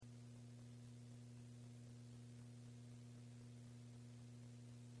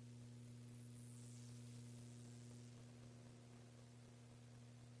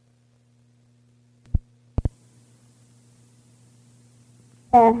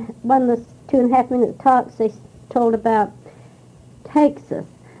one of the 2.5 minute talks they told about Texas.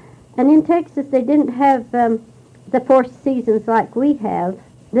 And in Texas, they didn't have the 4 seasons like we have.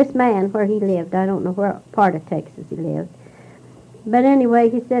 This man, where he lived, I don't know where part of Texas he lived. But anyway,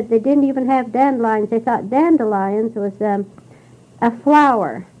 he said they didn't even have dandelions. They thought dandelions was a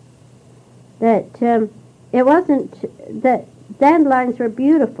flower. That it wasn't, that dandelions were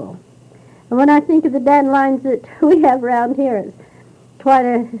beautiful. And when I think of the dandelions that we have around here, it's quite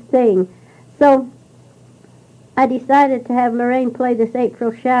a thing. So I decided to have Lorraine play this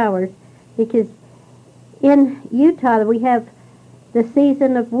April Showers because in Utah we have the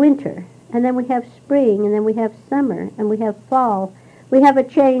season of winter, and then we have spring, and then we have summer, and we have fall. We have a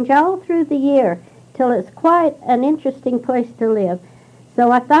change all through the year till it's quite an interesting place to live. So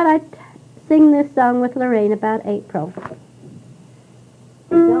I thought I'd sing this song with Lorraine about April.